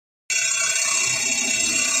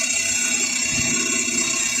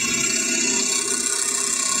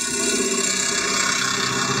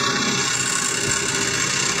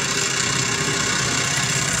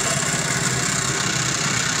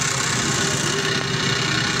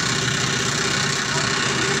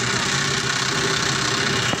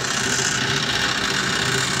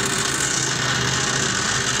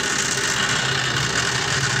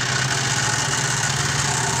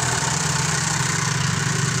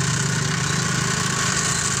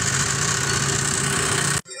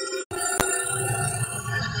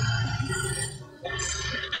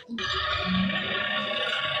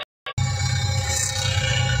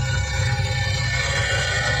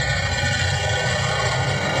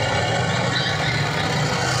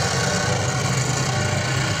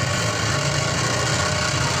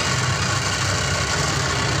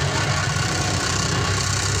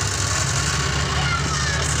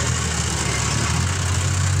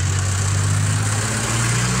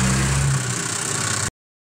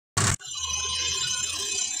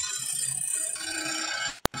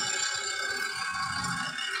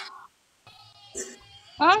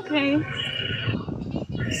Okay.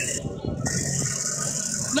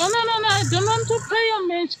 No, no, no, no. I don't want to play your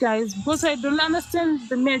match, guys, because I don't understand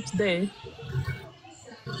the match there.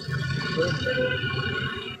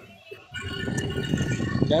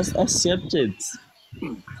 Just accept it.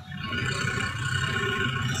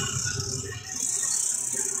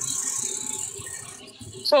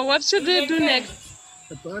 So what should we do next?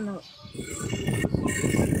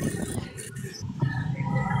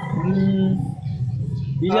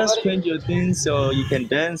 You just change your things so you can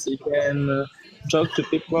dance, you can talk to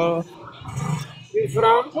people.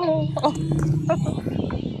 Oh,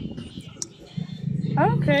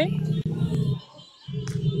 okay.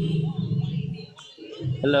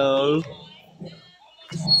 Hello.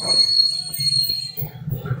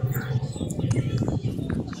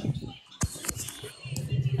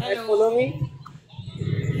 Hello. Follow me.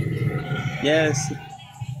 Yes,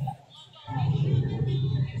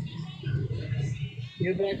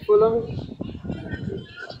 You back follow me.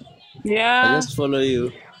 I Yeah. just follow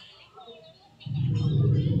you.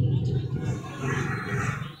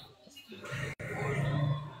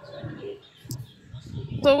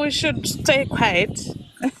 So we should stay quiet.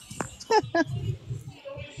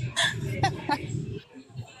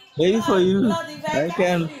 Maybe for you. Lord, if I I catch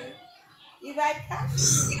can. you, if I catch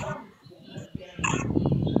you,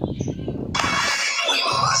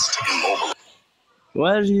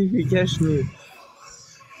 What if you catch me?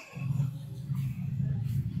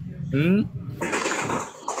 Hmm?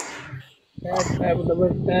 Tap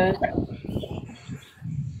double tap.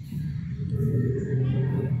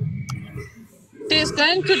 She's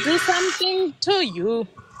going to do something to you.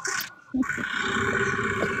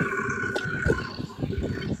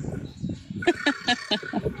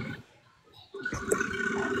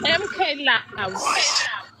 MK Love.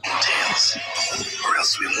 Tails, or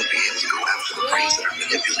else we won't be able to go after the brains that are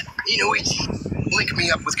manipulating. Inoichi, link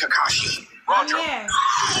me up with Kakashi. I'm here.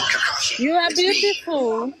 Kakashi, You are it's me.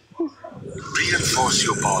 beautiful. Reinforce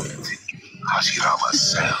your bond with Hashirama's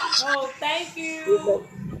cells. Oh, thank you.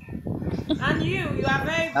 And you are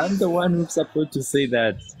very I'm the beautiful. one who's supposed to say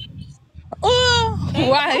that. Oh, Thank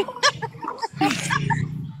why?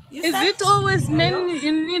 you. Is Said it always men hello?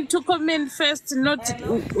 you need to comment first, not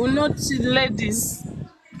Hello? ladies?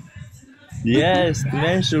 Yes, the Huh?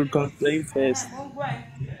 man should complain first.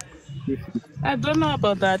 I don't know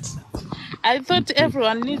about that. I thought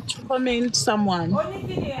everyone needs to comment someone. Only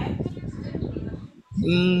video.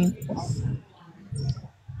 Mm,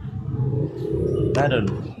 I don't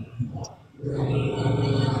know.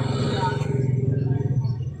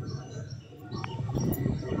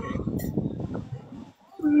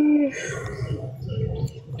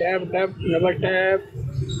 Tap double tap.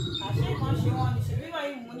 Àṣé kan ṣe wọ́n ní ṣebí wọ́n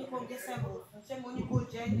yìí mo ní kó gé sẹ́ńgò fún ṣé mo ní kó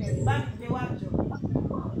jẹ́ ẹnu ẹ̀ bá mi gbé wá jọ.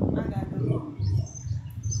 Má dàgbà.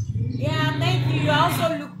 Yeah, thank you.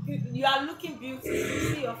 You are looking beautiful.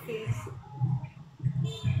 See your face.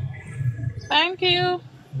 Thank you.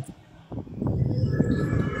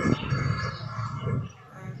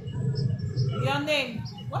 Your name.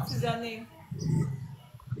 What is your name?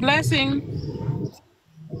 Blessing.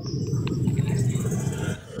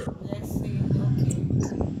 Blessing. Okay.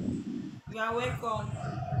 You are welcome.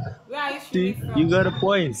 Where are you See, streaming you from? got a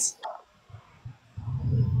point.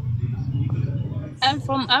 I'm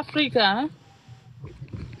from Africa.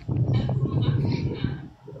 From Africa.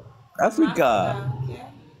 Africa. Okay.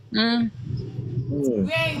 Mm. Hmm.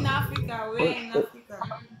 Where in Africa? Where in Africa?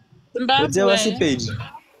 What's your WhatsApp Zimbabwe. page?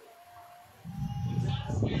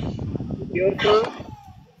 You're from?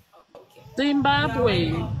 Okay. You are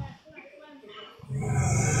Zimbabwe. welcome.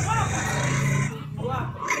 What happened to this baby? What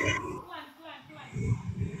happened?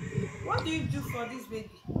 What do you do for this baby?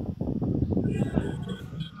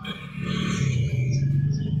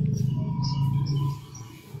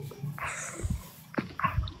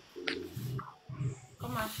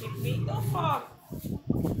 Come and shake me. Don't fall.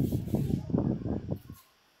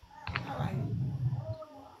 How are you?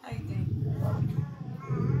 How you doing?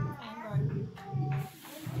 Thank God.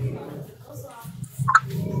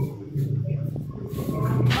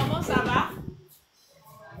 Comment ça va?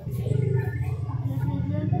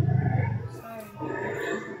 Sorry.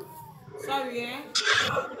 Sorry, eh?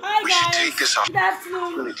 Hi We should guys. take this Good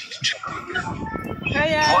afternoon. opportunity to check on you.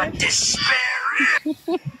 Hi. What despair!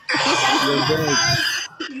 You're dead.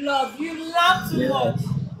 You love to Yeah. watch.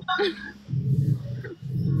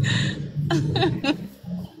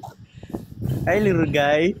 Hi, little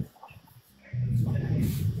guy.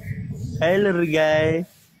 Hi, little guy.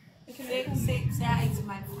 Say hi to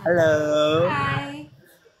my friend. Hello. Hi.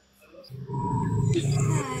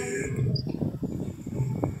 Hi.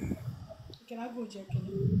 Can I go check in?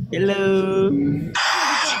 Hello.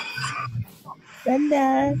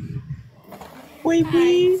 Panda. Wee Hi,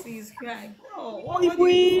 wee. see, he's crying. Oh, Wee what did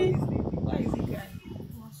you do for wee. this baby? Why is he crying?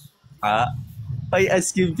 Ah, I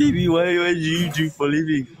ask him, baby, what do you do for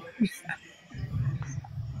living?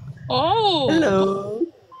 Oh, Hello.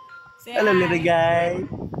 Say Hello, little hi. guy.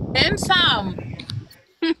 handsome.